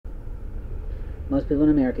Most people in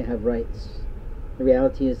America have rights. The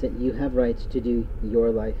reality is that you have rights to do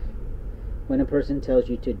your life. When a person tells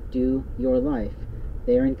you to do your life,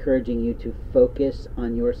 they are encouraging you to focus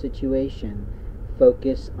on your situation,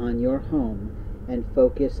 focus on your home, and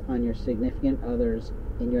focus on your significant others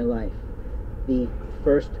in your life. The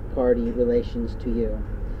first party relations to you.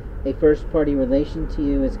 A first party relation to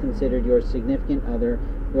you is considered your significant other,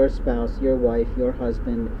 your spouse, your wife, your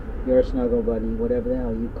husband, your snuggle buddy, whatever the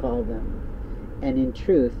hell you call them. And in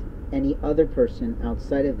truth, any other person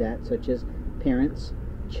outside of that, such as parents,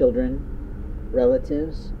 children,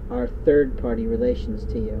 relatives, are third-party relations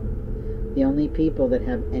to you. The only people that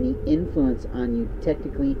have any influence on you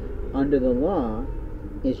technically under the law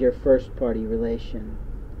is your first-party relation.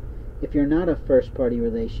 If you're not a first-party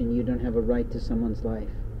relation, you don't have a right to someone's life.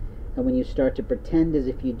 And when you start to pretend as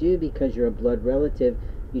if you do because you're a blood relative,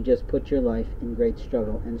 you just put your life in great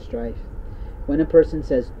struggle and strife. When a person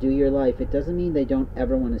says, do your life, it doesn't mean they don't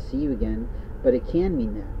ever want to see you again, but it can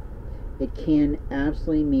mean that. It can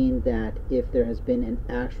absolutely mean that if there has been an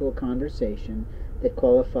actual conversation that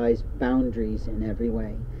qualifies boundaries in every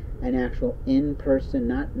way, an actual in-person,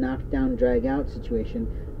 not knock-down, drag-out situation,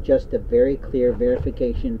 just a very clear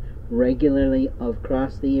verification regularly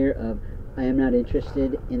across the year of, I am not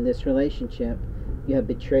interested in this relationship, you have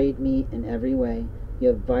betrayed me in every way, you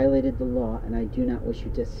have violated the law, and I do not wish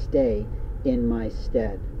you to stay in my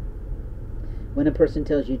stead. When a person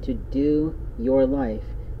tells you to do your life,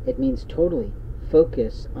 it means totally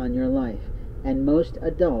focus on your life. And most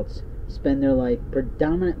adults spend their life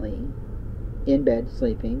predominantly in bed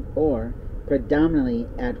sleeping or predominantly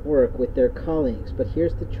at work with their colleagues. But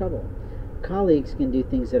here's the trouble. Colleagues can do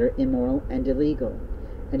things that are immoral and illegal.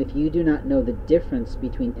 And if you do not know the difference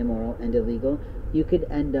between immoral and illegal, you could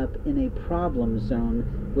end up in a problem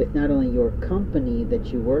zone with not only your company that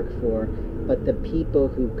you work for, but the people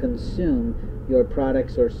who consume your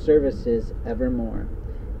products or services evermore.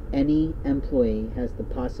 Any employee has the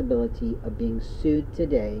possibility of being sued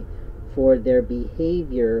today for their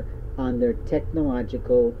behavior on their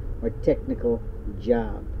technological or technical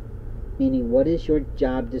job. Meaning, what is your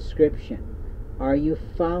job description? Are you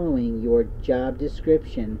following your job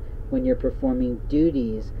description when you're performing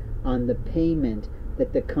duties on the payment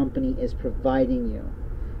that the company is providing you?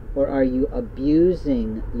 Or are you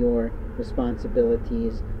abusing your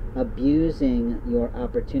responsibilities, abusing your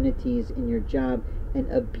opportunities in your job,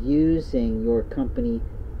 and abusing your company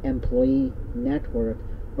employee network,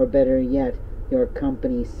 or better yet, your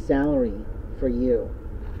company's salary for you?